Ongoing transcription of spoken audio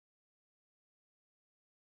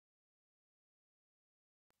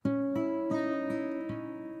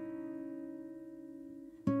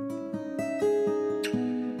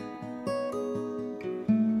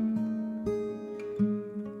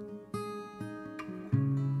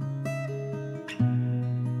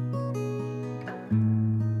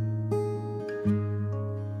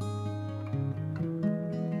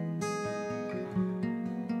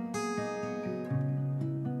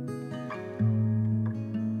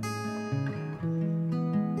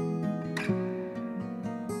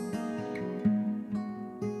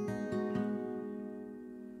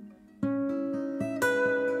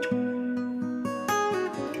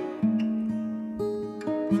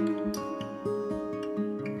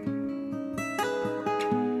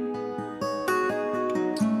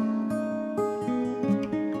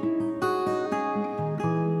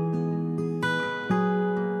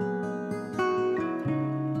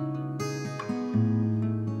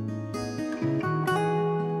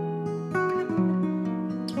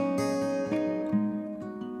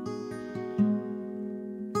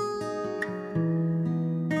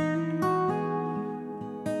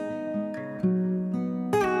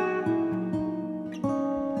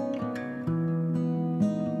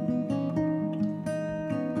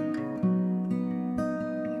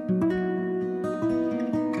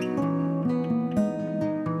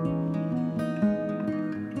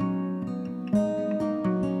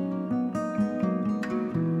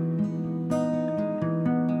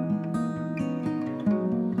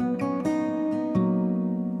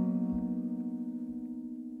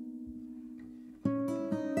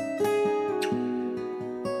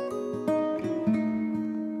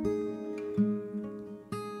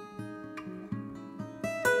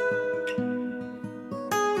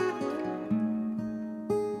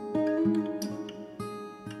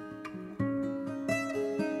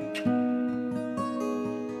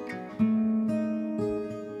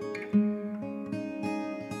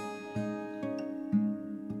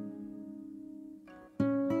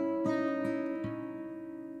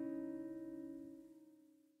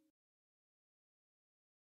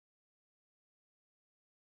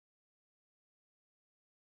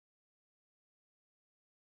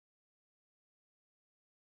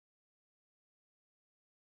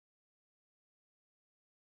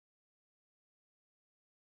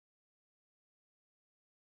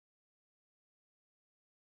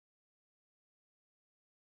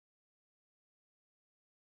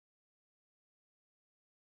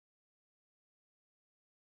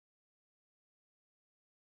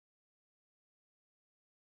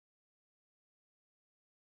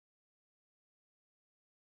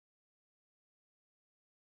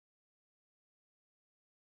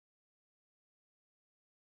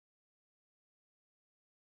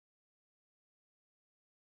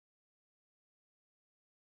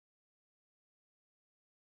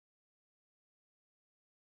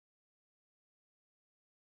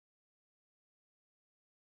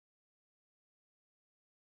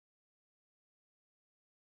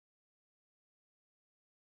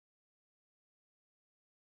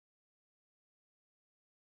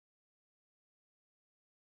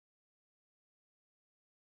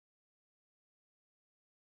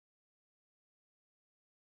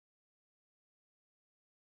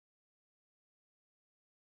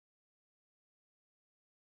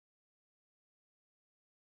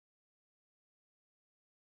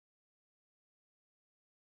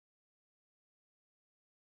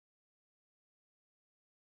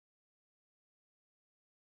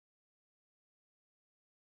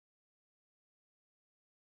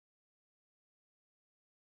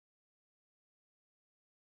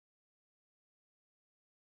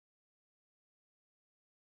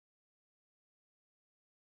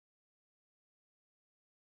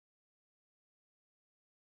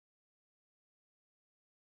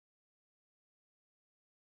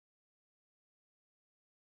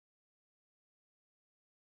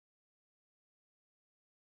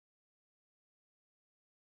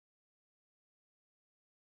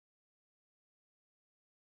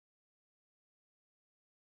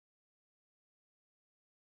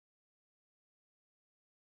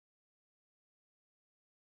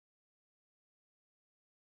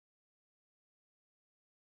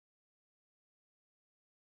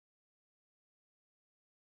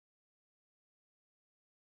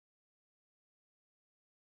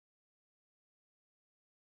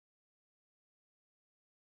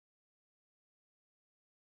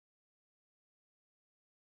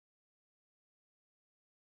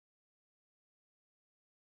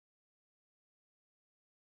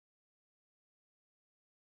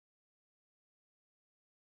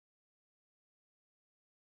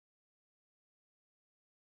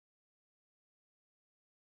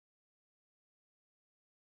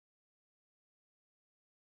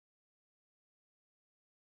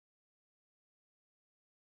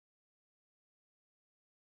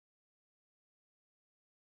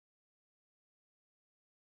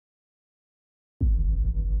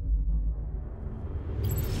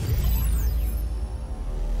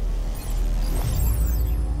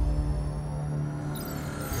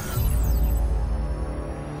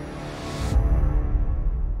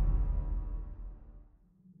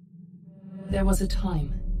There was a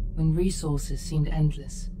time when resources seemed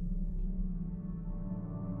endless.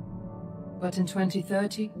 But in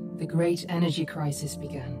 2030, the great energy crisis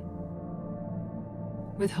began.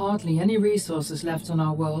 With hardly any resources left on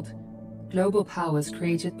our world, global powers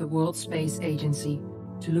created the World Space Agency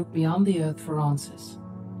to look beyond the Earth for answers.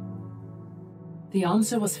 The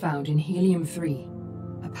answer was found in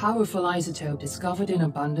helium-3, a powerful isotope discovered in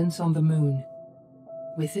abundance on the Moon.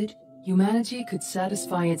 With it, humanity could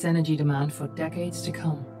satisfy its energy demand for decades to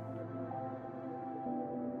come.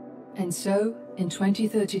 And so, in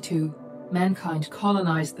 2032, mankind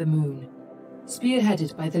colonized the Moon.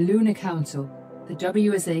 Spearheaded by the Lunar Council, the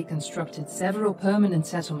WSA constructed several permanent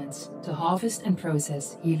settlements to harvest and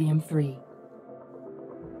process helium-3.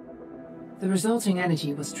 The resulting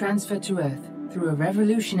energy was transferred to Earth through a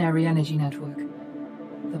revolutionary energy network,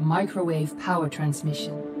 the Microwave Power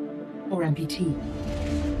Transmission, or MPT.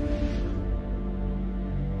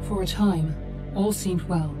 For a time, all seemed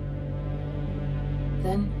well.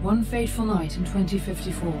 Then, one fateful night in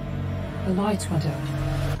 2054, the lights went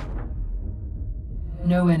out.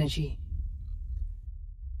 No energy.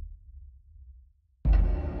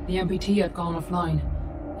 The MPT had gone offline,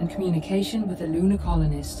 and communication with the lunar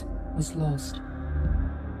colonist was lost.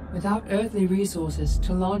 Without earthly resources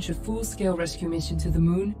to launch a full-scale rescue mission to the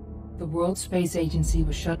Moon, the World Space Agency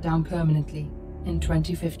was shut down permanently in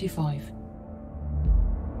 2055.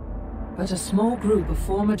 But a small group of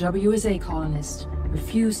former WSA colonists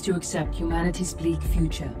refused to accept humanity's bleak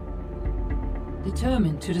future.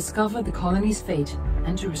 Determined to discover the colony's fate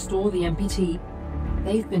and to restore the MPT,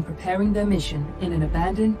 they've been preparing their mission in an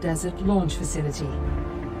abandoned desert launch facility.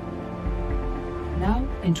 Now,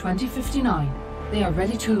 in 2059, they are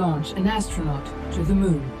ready to launch an astronaut to the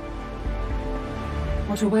Moon.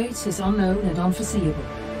 What awaits is unknown and unforeseeable,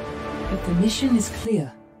 but the mission is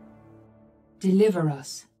clear. Deliver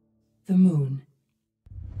us the Moon.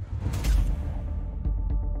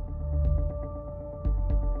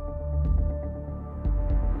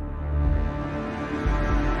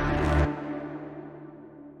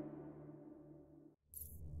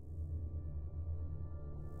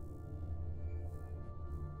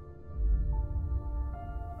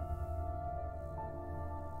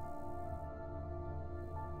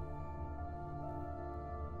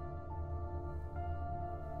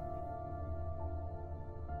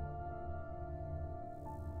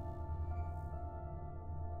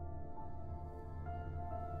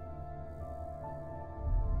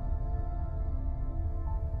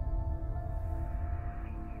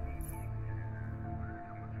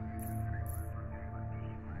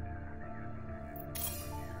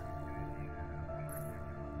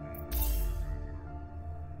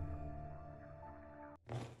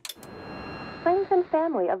 Friends and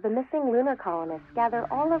family of the missing lunar colonists gather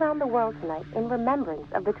all around the world tonight in remembrance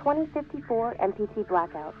of the 2054 MPT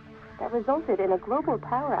blackout that resulted in a global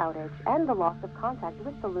power outage and the loss of contact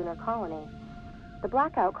with the lunar colony. The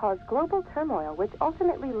blackout caused global turmoil, which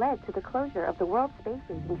ultimately led to the closure of the World Space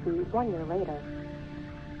Agency 1 year later.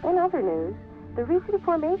 In other news, the recent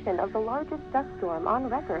formation of the largest dust storm on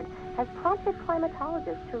record has prompted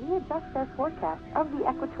climatologists to readjust their forecast of the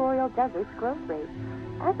equatorial desert's growth rate.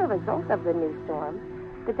 As a result of the new storm,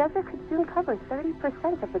 the desert could soon cover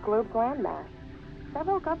 30% of the globe's landmass.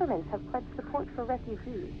 Several governments have pledged support for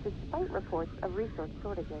refugees, despite reports of resource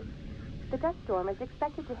shortages. The dust storm is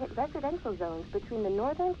expected to hit residential zones between the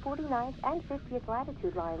northern 49th and 50th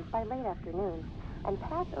latitude lines by late afternoon, and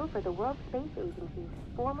pass over the World Space Agency's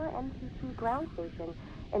former MPT ground station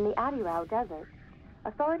in the Adirau Desert.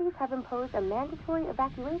 Authorities have imposed a mandatory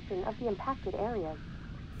evacuation of the impacted areas.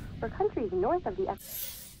 For countries north of the...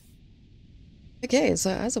 Okay,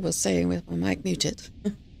 so as I was saying with my mic muted,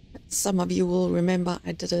 some of you will remember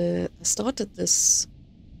I started this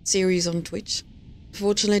series on Twitch.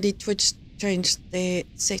 Fortunately, Twitch changed their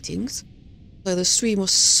settings, so the stream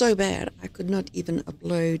was so bad I could not even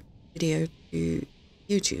upload video to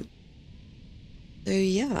YouTube. So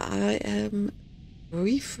yeah, I am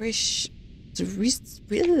English,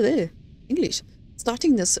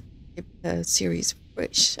 starting this series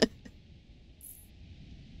fresh.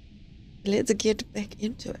 Let's get back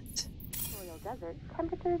into it. Desert,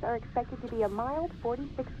 temperatures are expected to be a mild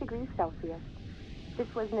 46 degrees Celsius. This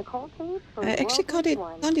was Nicole Cage for I actually can't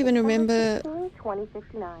even remember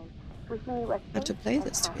 2059. Wishing you a how to play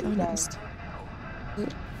this, to be honest.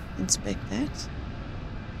 Good. Inspect that.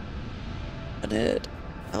 Done it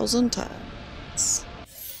 1,000 times.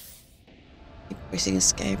 Keep pressing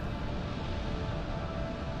escape.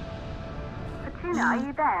 Katrina, are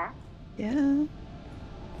you there? Yeah.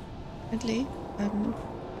 Apparently.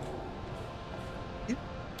 Yeah.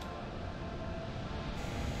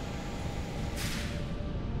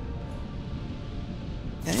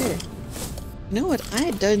 Okay. You know what?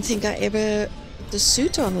 I don't think I ever put the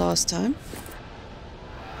suit on last time.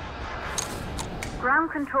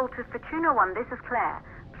 Ground control to Fortuna 1, this is Claire.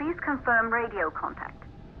 Please confirm radio contact.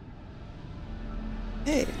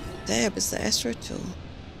 Hey, Dab is the astro tool.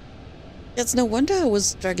 It's no wonder I was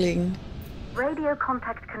struggling. Radio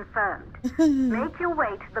contact confirmed. Make your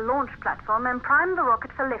way to the launch platform and prime the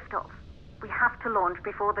rocket for liftoff. We have to launch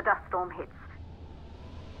before the dust storm hits.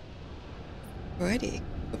 Alrighty.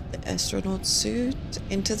 Equip the astronaut suit.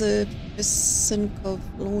 Enter the Pesinkov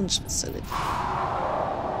launch facility.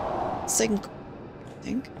 Pesinkov, I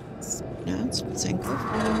think. It's pronounced Pesinkov.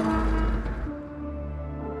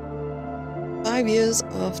 5 years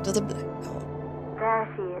after the blackout. There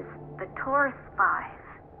she is, the Taurus 5.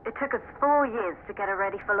 It took us 4 years to get her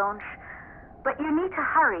ready for launch. But you need to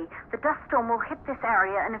hurry. The dust storm will hit this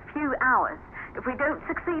area in a few hours. If we don't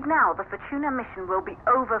succeed now, the Fortuna mission will be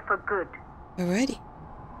over for good. Alrighty.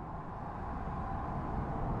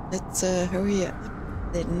 Let's hurry up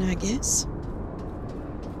then, I guess.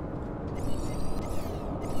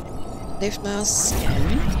 Left mouse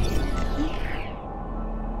scan.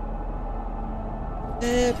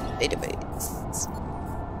 Database.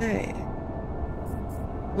 Okay.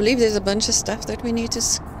 I believe there's a bunch of stuff that we need to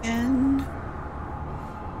scan.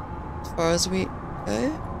 As far as we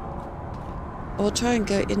go. I'll try and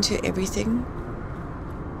go into everything.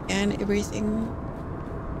 Scan everything.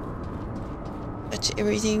 Touch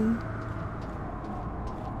everything.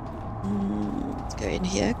 Let's go in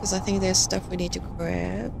here because I think there's stuff we need to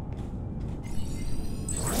grab.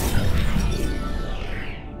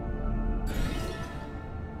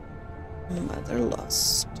 Mother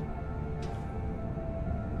lost.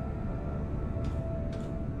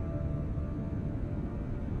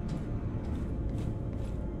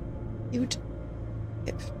 Cute.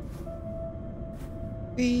 Yep.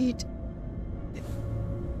 Read. Yep.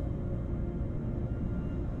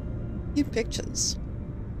 New pictures.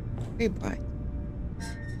 Very bright.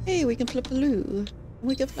 Hey, we can flip a loo.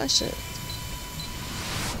 We can flash it.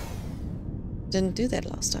 Didn't do that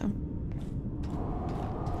last time.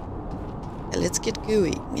 Yeah, let's get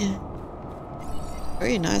going.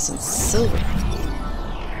 Very nice and silver.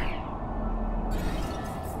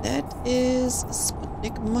 That is a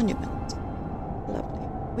Sputnik monument. Lovely.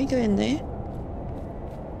 We go in there?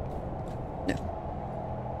 No.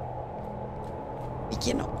 We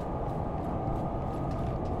cannot.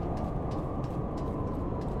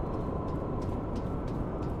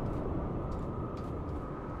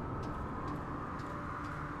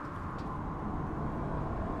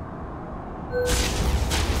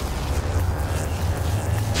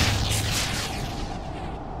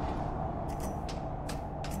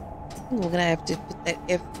 We're gonna have to put that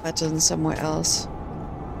F button somewhere else.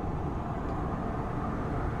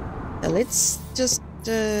 Now let's just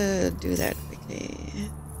do that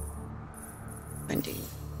quickly. I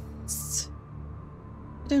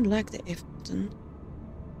don't like the F button.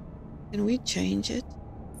 Can we change it?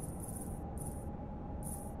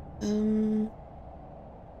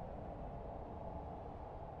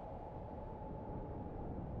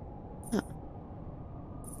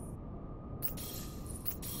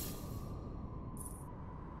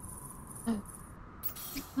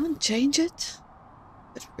 Can't change it.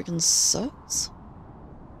 That freaking sucks.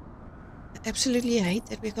 I absolutely hate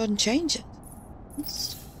that we can't change it.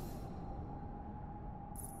 Oops.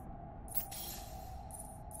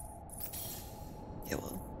 Yeah,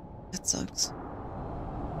 well, that sucks.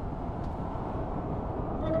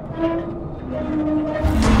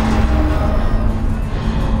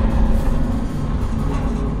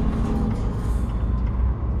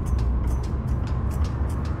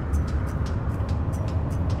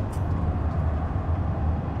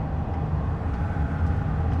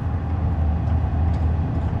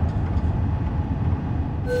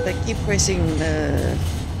 Keep pressing the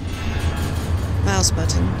mouse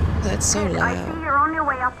button. That's so loud. I see you're on your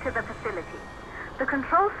way up to the facility. The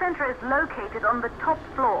control center is located on the top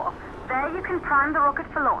floor. There you can prime the rocket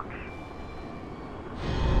for launch.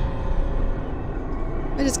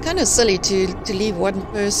 But it's kind of silly to leave one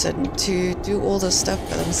person to do all the stuff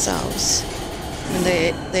by themselves. When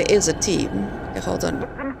there is a team. Okay, hold on.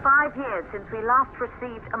 It's been 5 years since we last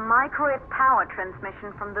received a microwave power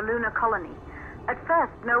transmission from the lunar colony. At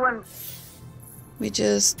first, no one... We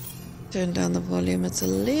just turn down the volume. It's a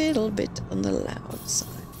little bit on the loud side.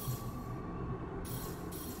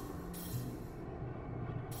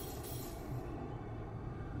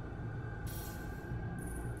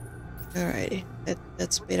 Alrighty,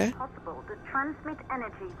 that's better. Possible to transmit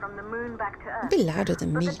energy from the moon back to Earth. A bit louder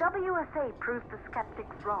than me. But the WSA proved the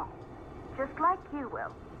skeptics wrong. Just like you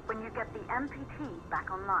will. when you get the MPT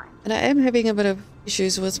back online. And I am having a bit of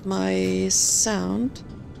issues with my sound.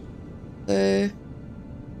 So...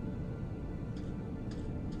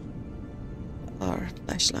 Our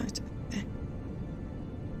flashlight. Okay.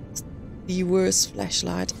 It's the worst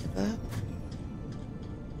flashlight ever.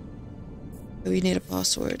 So we need a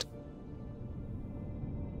password.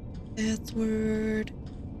 Password.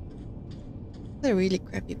 It's a really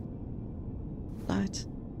crappy light.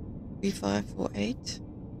 3548.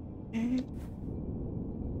 Okay.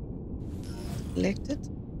 Select it.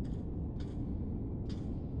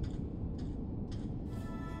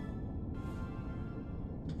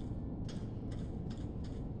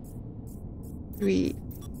 Three.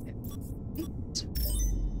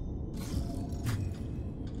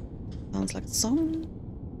 Sounds like a song.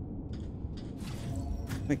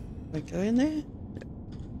 We go in there.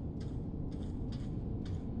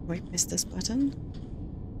 Wait, press this button.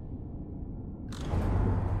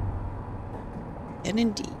 And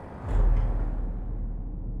indeed.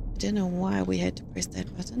 I don't know why we had to press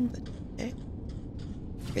that button, but okay.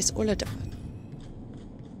 Press all of the buttons.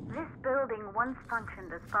 This building once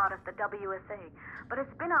functioned as part of the WSA, but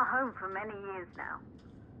it's been our home for many years now.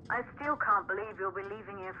 I still can't believe you'll be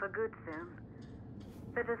leaving here for good soon.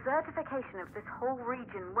 The desertification of this whole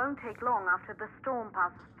region won't take long after the storm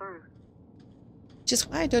passes through. Which is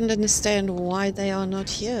why I don't understand why they are not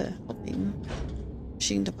here helping,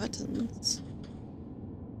 pushing the buttons.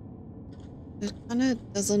 It kind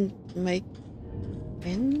of doesn't make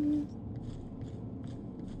sense.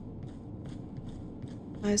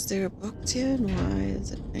 Why is there a box here and why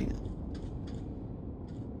is it going up?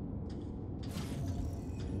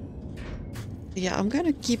 Yeah, I'm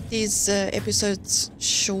gonna keep these episodes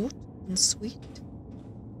short and sweet.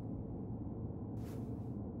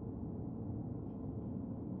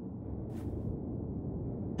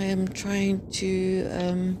 I am trying to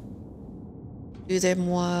do them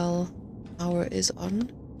while power is on,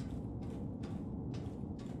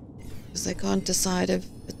 because I can't decide if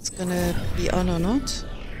it's gonna be on or not,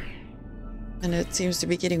 and it seems to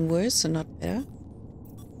be getting worse and not better.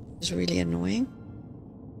 It's really annoying.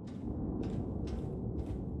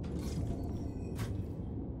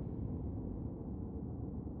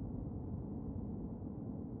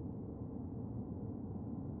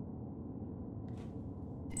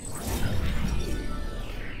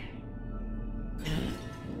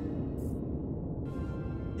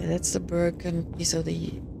 That's the broken piece of the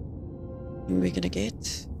thing we're gonna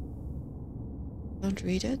get. Don't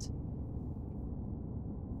read it.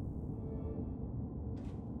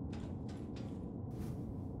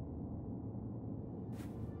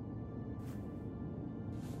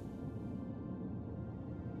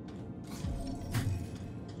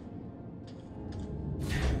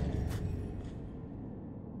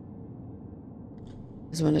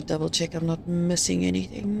 Just want to double check I'm not missing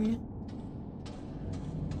anything.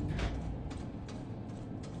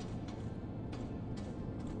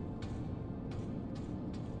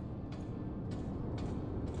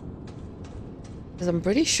 Because I'm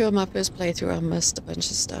pretty sure my first playthrough I missed a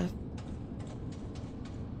bunch of stuff.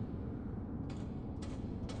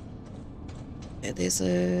 Yeah, there's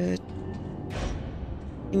a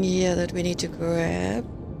thing here that we need to grab.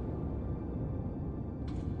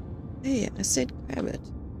 Hey, I said grab it.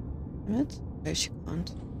 Damn it? No, she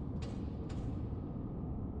can't.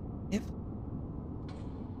 Yep.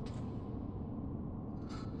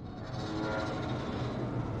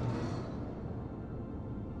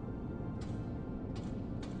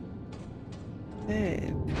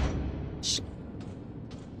 Hey.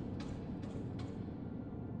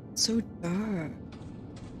 So dark.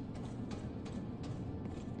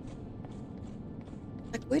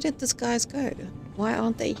 Like, where did these guys go? Why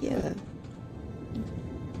aren't they here?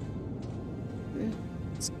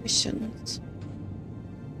 Questions.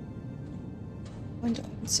 Find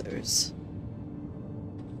answers.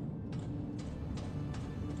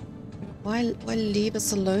 Why leave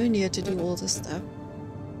us alone here to do all this stuff?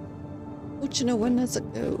 Don't you know when does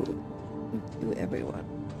it go? Thank you, everyone.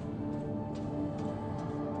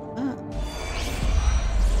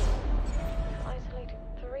 Isolated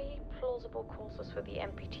 3 plausible causes for the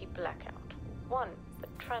MPT blackout. 1, the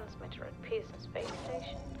transmitter at Pearson Space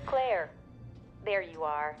Station. Claire, there you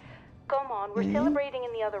are. Come on, we're celebrating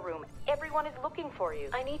in the other room. Everyone is looking for you.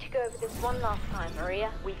 I need to go over this one last time,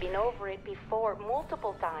 Maria. We've been over it before,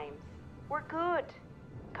 multiple times. We're good.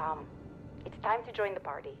 Come. It's time to join the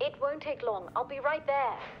party. It won't take long. I'll be right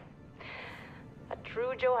there. A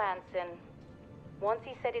true Johansson. Once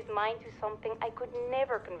he set his mind to something, I could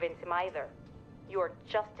never convince him either. You're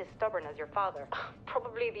just as stubborn as your father.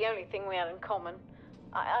 Probably the only thing we had in common.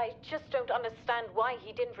 I just don't understand why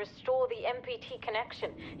he didn't restore the MPT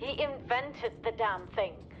connection. He invented the damn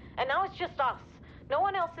thing. And now it's just us. No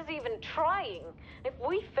one else is even trying. If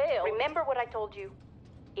we fail... Remember what I told you.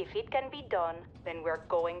 If it can be done, then we're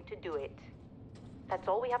going to do it. That's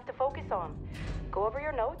all we have to focus on. Go over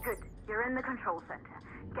your notes. Good. You're in the control center.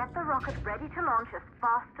 Get the rocket ready to launch as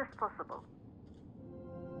fast as possible.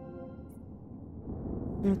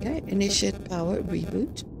 Okay, initiate power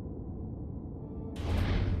reboot.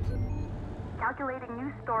 Calculating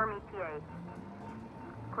new storm ETA.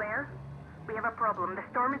 Claire, we have a problem. The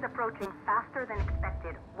storm is approaching faster than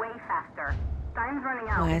expected. Way faster. Time's running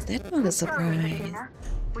out. Why is that not a Sorry, surprise? Christina.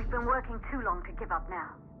 We've been working too long to give up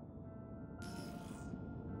now.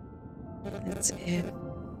 Let's add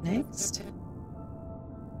next.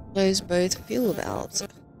 Close both fuel valves.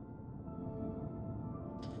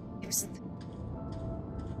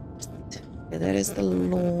 Okay, that is the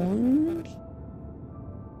launch.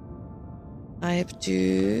 I have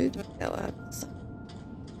to go outside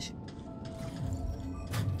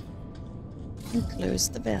and close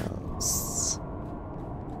the valves.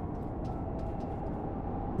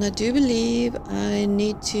 And I do believe I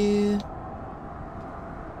need to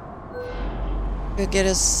go get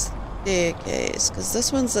a staircase, because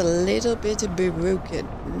this one's a little bit broken.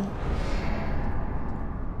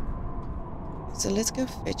 So let's go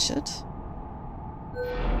fetch it.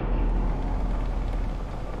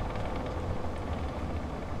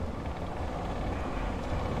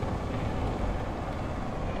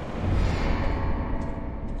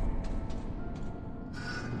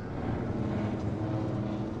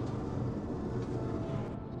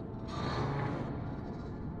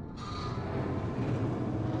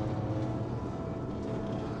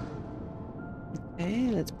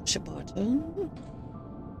 Okay, let's push a button.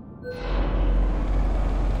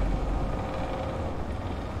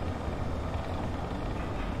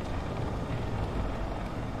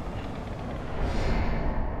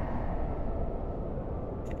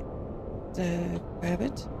 So grab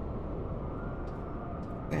it.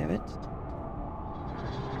 Grab it.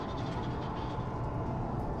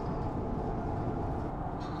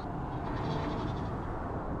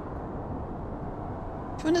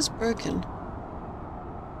 Which one is broken?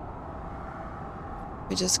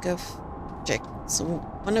 We just go check. So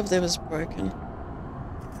one of them is broken.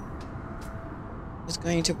 It's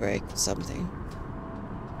going to break something.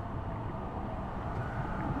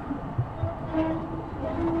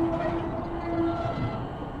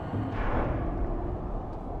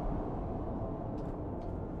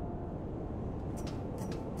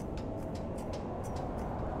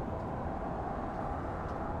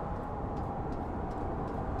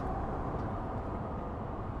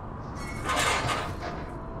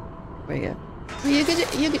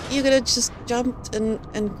 You gotta just jump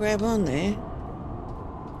and grab on there.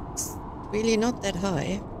 It's really not that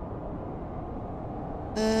high.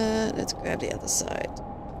 Let's grab the other side.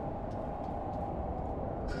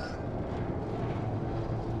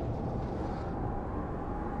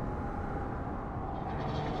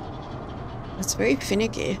 It's very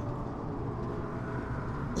finicky.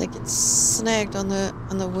 Like it's snagged on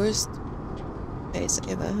the worst place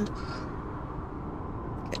ever.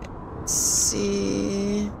 Okay, let's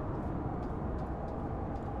see.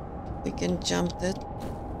 We can jump that.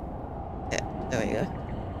 Yeah, there we go.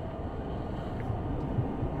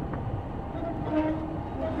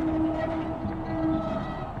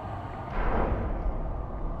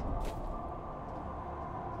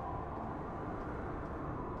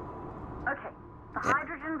 Okay, the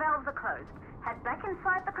hydrogen valves are closed. Head back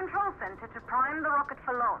inside the control center to prime the rocket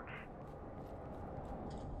for launch.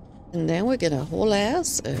 And then we're gonna haul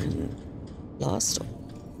ass and blast off.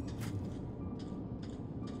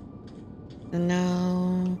 And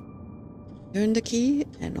now turn the key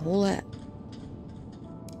and haul out.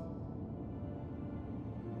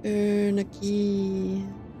 Turn the key.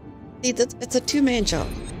 See, it's a two-man job,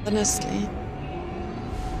 honestly.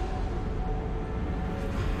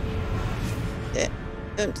 Yeah,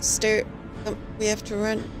 don't stare. We have to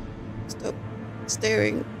run. Stop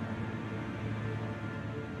staring.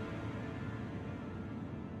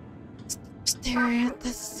 Stop staring at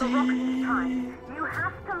the The rocket is thing. timed. You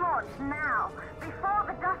have to launch now, before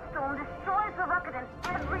the dust storm destroys the rocket and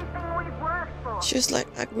everything we've worked for. She was like,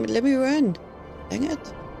 let me run. Dang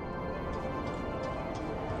it.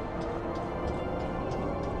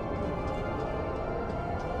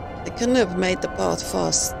 They couldn't have made the path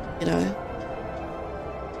fast, you know.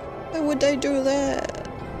 Why would they do that?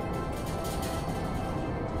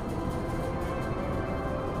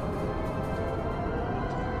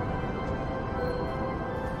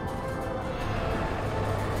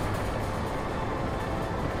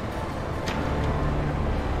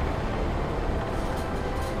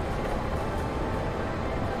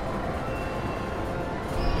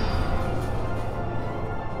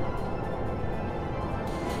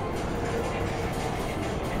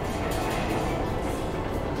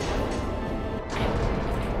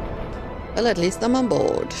 Well, at least I'm on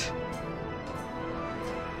board.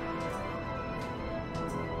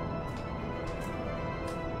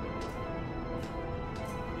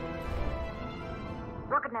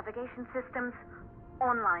 Rocket navigation systems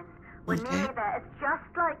online. We're nearly there. It's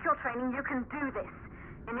just like your training. You can do this.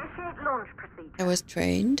 Initiate launch procedure. I was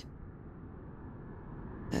trained.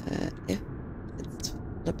 If it's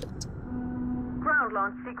flip it. Ground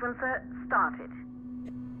launch sequencer started.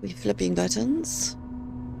 We're flipping buttons.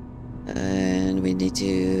 And we need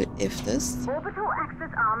to F this. Orbital access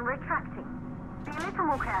arm retracting. Be a little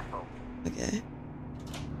more careful. Okay.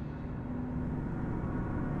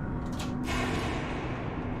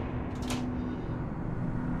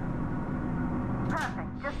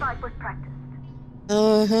 Perfect, just like was practiced.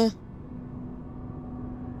 Uh-huh.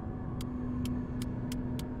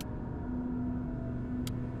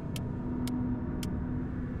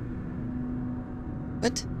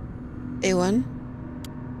 What? A1?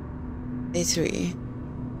 A3?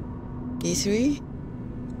 E3?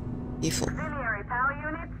 E4? Auxiliary power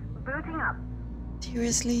units booting up.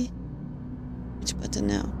 Seriously? Which button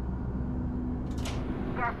now?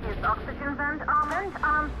 Gaseous oxygen vent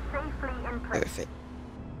arms safely in place. Perfect.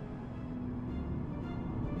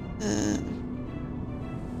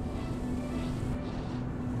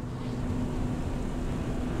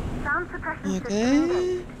 Sound suppression system Okay.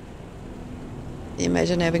 engaged.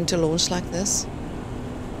 Imagine having to launch like this.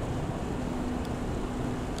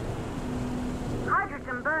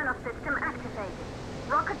 Hydrogen burner system activated.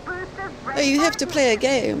 Rocket boosters ready. Oh, you for have to play a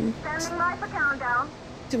ignition. game Standing by for countdown.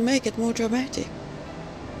 to make it more dramatic.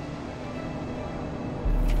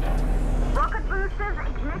 Rocket boosters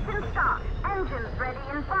ignition start. Engines ready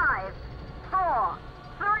in 5, 4,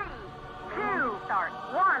 3, 2, start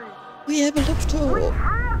 1. We have a We liftoff.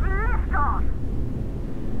 have liftoff.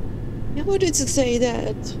 Yeah, why did it say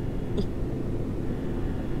that?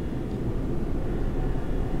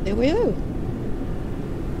 There we go.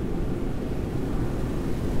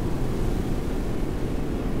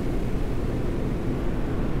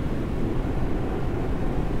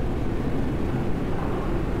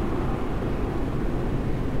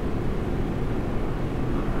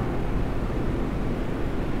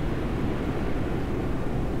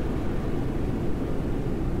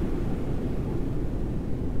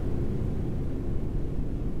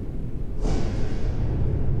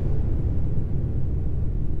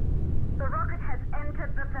 The rocket has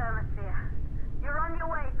entered the thermosphere. You're on your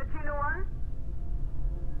way, Fortuna 1.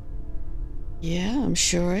 Yeah, I'm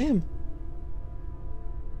sure I am.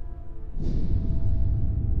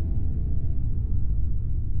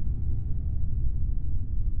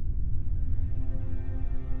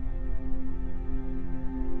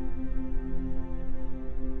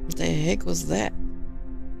 What the heck was that?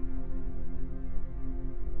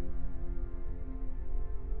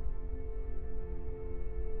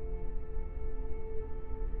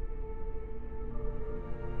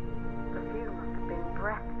 The view must have been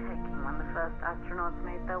breathtaking when the first astronauts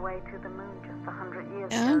made their way to the moon just 100 years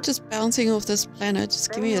Yeah, ago. I'm just bouncing off this planet. Just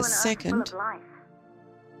They give me knew a an Earth second. full of life.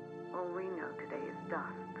 All we know today is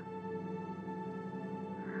dust.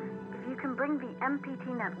 If you can bring the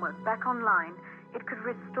MPT network back online, it could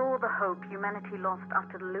restore the hope humanity lost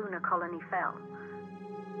after the lunar colony fell.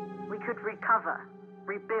 We could recover,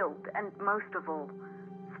 rebuild, and most of all,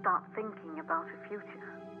 start thinking about a future.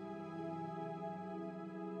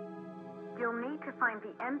 You'll need to find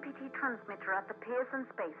the MPT transmitter at the Pearson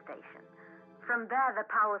space station. From there, the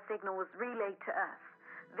power signal was relayed to Earth.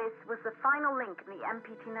 This was the final link in the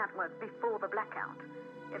MPT network before the blackout.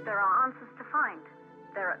 If there are answers to find,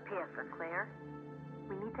 they're at Pearson. Claire,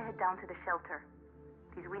 we need to head down to the shelter.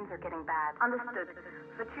 These winds are getting bad. Understood.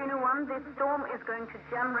 Fortuna 1, this storm is going to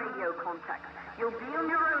jam radio contact. You'll be on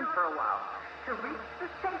your own for a while. To reach the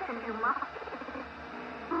station, you must...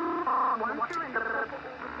 Once you're in the...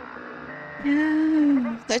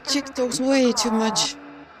 Yeah, that chick talks way too much.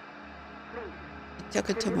 Please, It took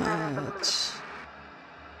it too much.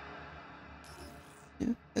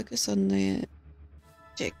 Yeah, focus on the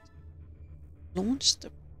object. Launch the...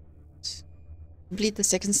 Complete the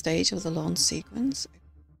second stage of the launch sequence.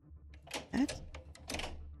 That.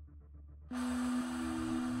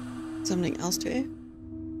 Something else to it.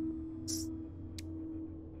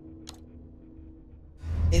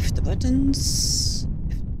 F the buttons.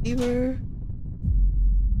 F the lever.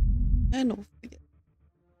 And off we go.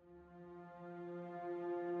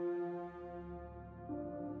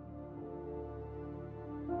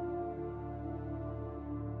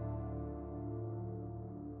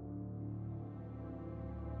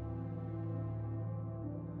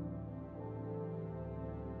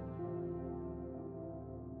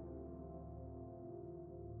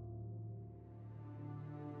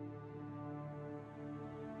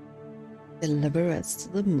 Deliver us to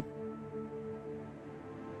the moon.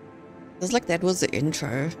 It's like that was the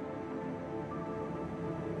intro.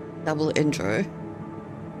 Double intro.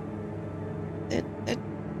 It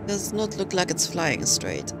does not look like it's flying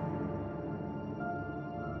straight.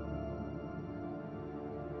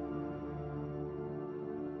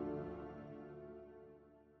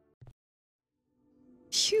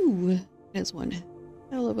 Phew, there's one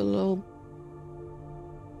hell of a low.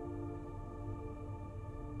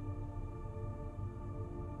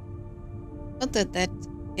 Not that that's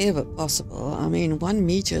ever possible. I mean, one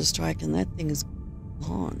meteor strike and that thing is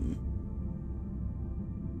gone.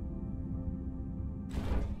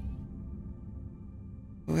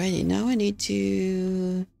 Alrighty, now I need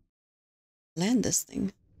to land this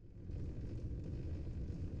thing.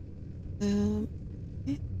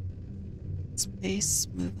 Okay. Space,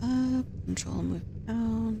 move up, control, move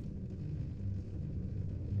down,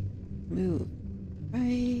 move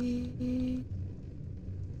right,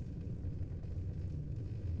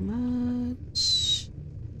 much.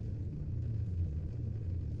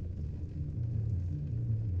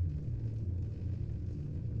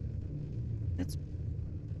 That's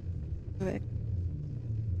correct.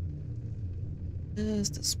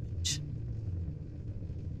 Just a switch.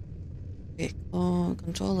 Okay,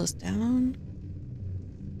 control is down.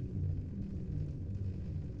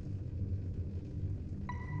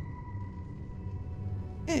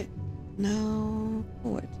 Okay, now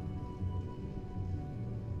forward.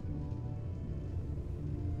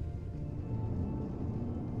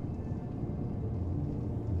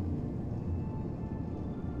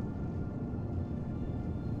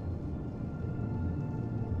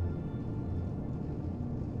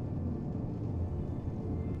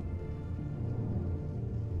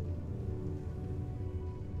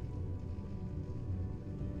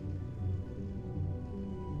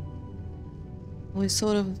 We're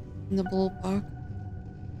sort of in the ballpark.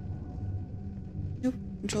 Nope.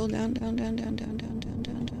 Control down, down, down, down, down, down, down,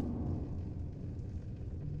 down, down.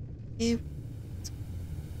 Yep.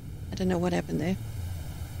 I don't know what happened there.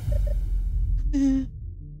 It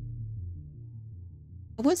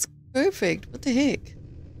was perfect. What the heck?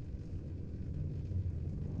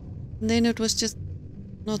 And then it was just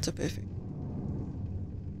not so perfect.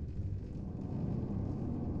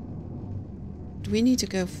 Do we need to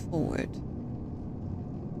go forward?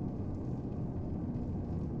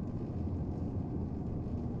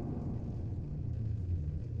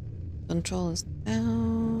 Control is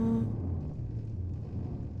down.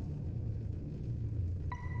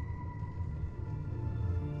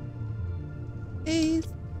 Hey.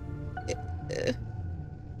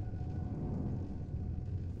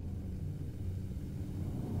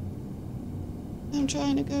 I'm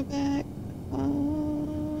trying to go back.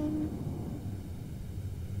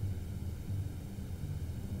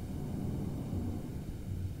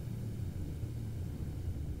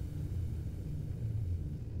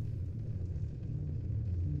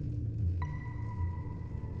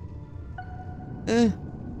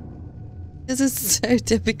 This is so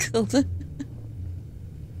difficult.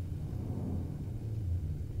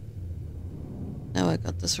 Now I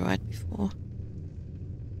got this right before.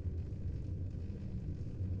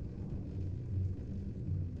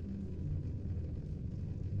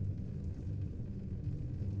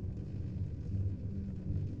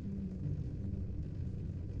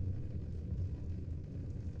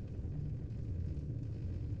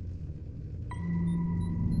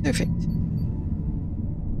 Perfect.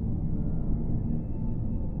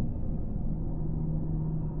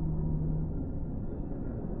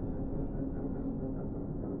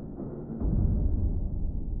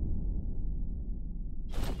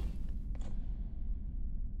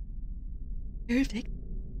 Perfect.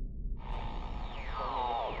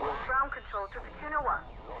 Ground control to Fortuna 1.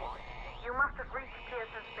 You must have reached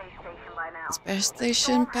Pearson Space Station by now. Space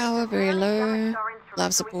station power very low.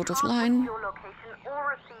 Live support offline. Your location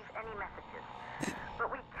or receive any messages. But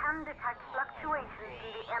we can detect fluctuations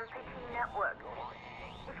in the MPT network.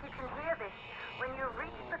 If you can hear this, when you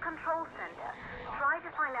reach the control center, try to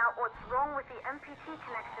find out what's wrong with the MPT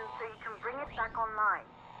connection so you can bring it back online.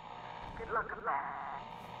 Good luck with that.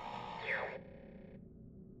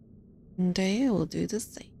 And they will do the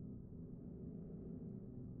same.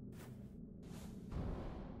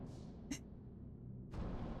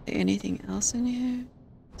 Anything else in here?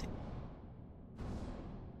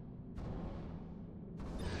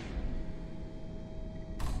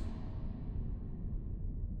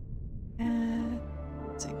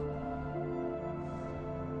 Let's see.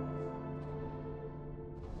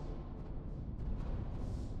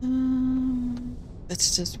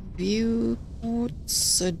 Let's just view ports,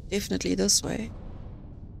 so definitely this way.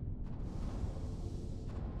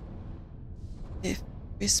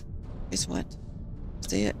 Press what? Is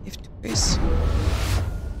there F to press?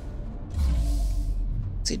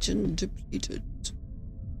 Oxygen depleted.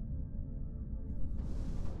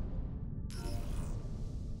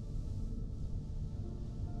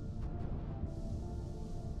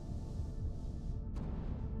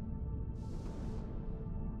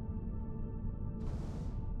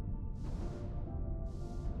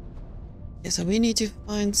 Yeah, so we need to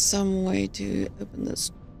find some way to open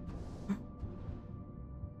this.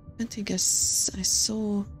 I don't think I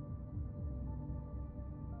saw.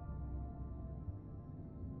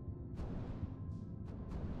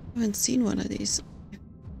 I haven't seen one of these.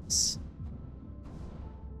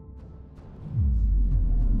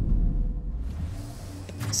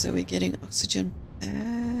 So we're getting oxygen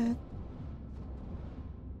back.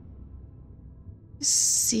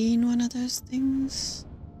 Seen one of those things?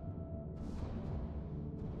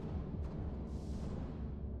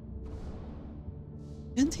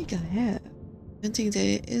 I don't think I have. I don't think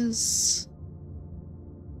there is.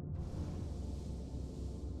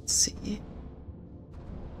 Let's see.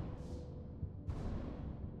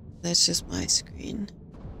 That's just my screen.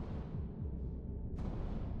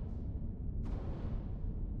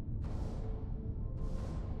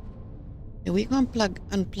 Yeah, we can't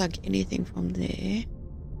unplug anything from there.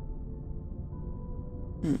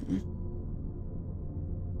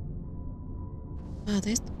 Ah,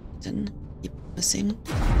 there's the button. Keep missing.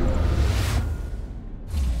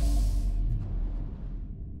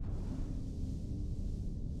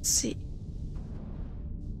 Let's see.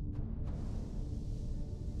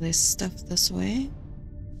 There's stuff this way.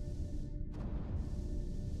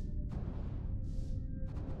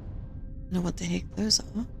 I don't know what the heck those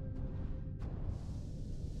are.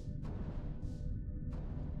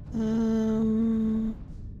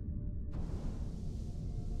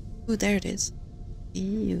 Oh, there it is.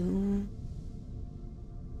 Ew.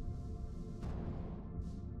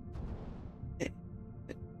 Okay.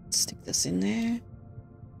 Stick this in there.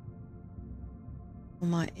 Pull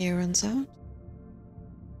my air runs out.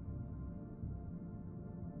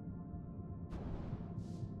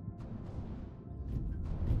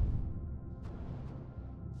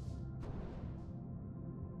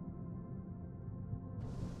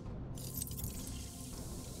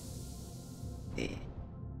 Okay.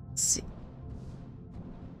 Let's see.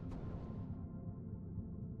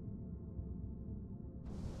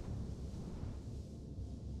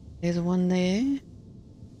 There's one there.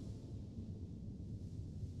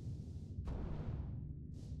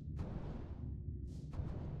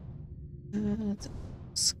 Can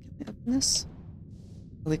we open this?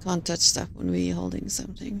 We can't touch stuff when we're holding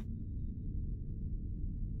something.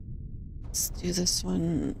 Let's do this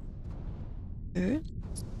one first.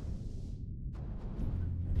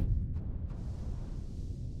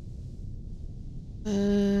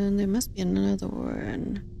 There must be another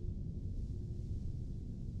one.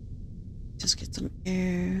 Just get some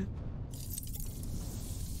air.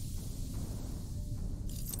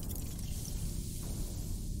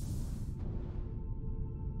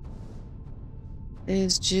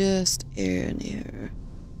 There's just air in here.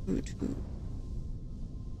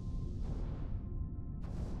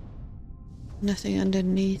 Nothing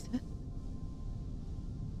underneath it.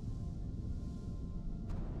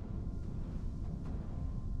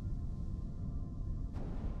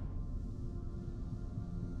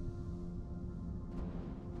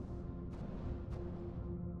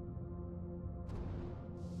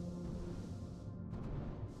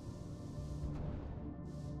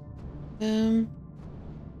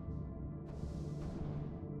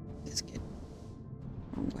 Let's get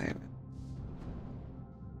where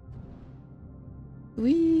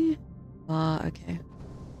we okay.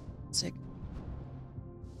 Sick.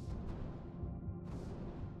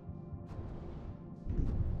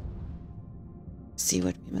 See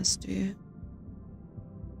what we must do.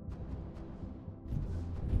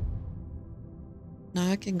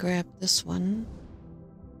 Now I can grab this one.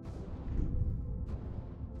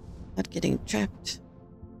 Not getting trapped.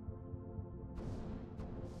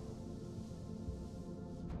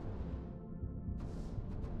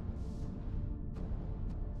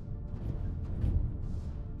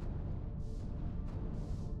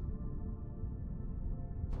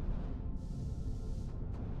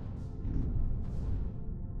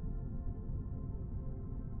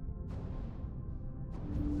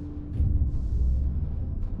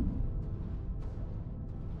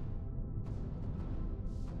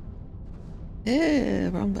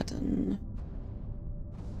 Wrong button.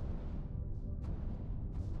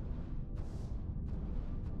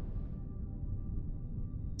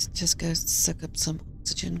 Let's just go suck up some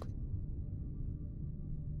oxygen.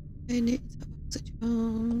 I need some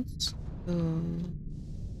Oxygens.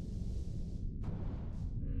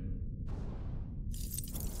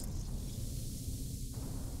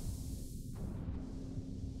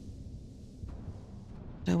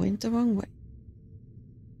 I went the wrong way.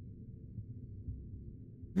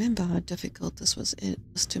 Remember how difficult this was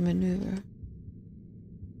to maneuver.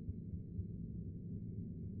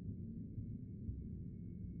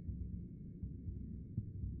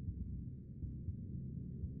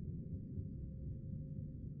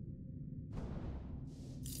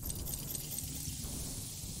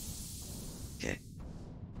 Okay.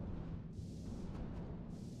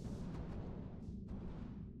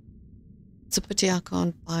 It's a pity I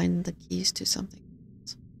can't bind the keys to something.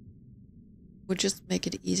 Would just make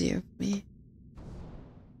it easier for me.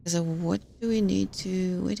 So what do we need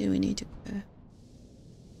to, where do we need to go?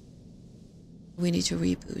 We need to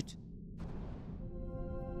reboot.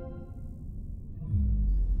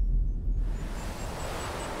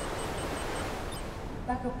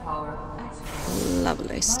 Backup power activated.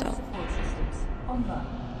 Lovely stuff. Support systems online.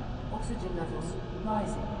 Oxygen levels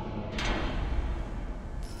rising.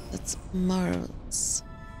 That's marvelous.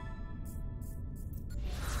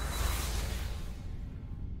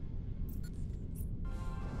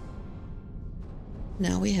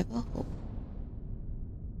 Now we have a hope.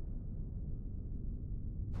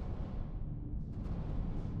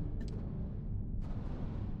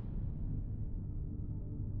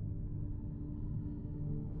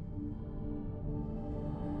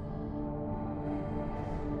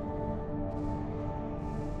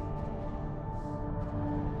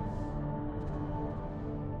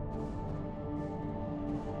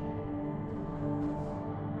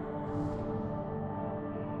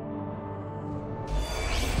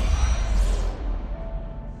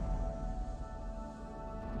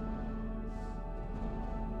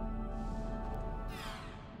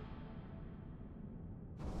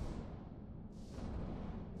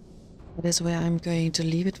 That is where I'm going to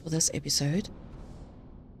leave it for this episode.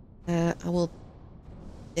 I will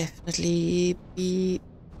definitely be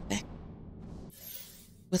back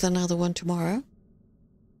with another one tomorrow.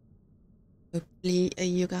 Hopefully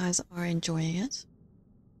you guys are enjoying it.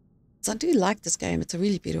 So I do like this game. It's a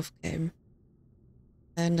really beautiful game.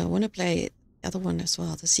 And I want to play the other one as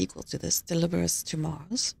well, the sequel to this, Deliver Us to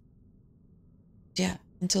Mars. Yeah,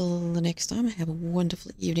 until the next time, have a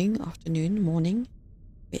wonderful evening, afternoon, morning,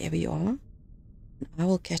 wherever you are. And I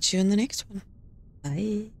will catch you in the next one.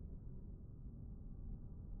 Bye.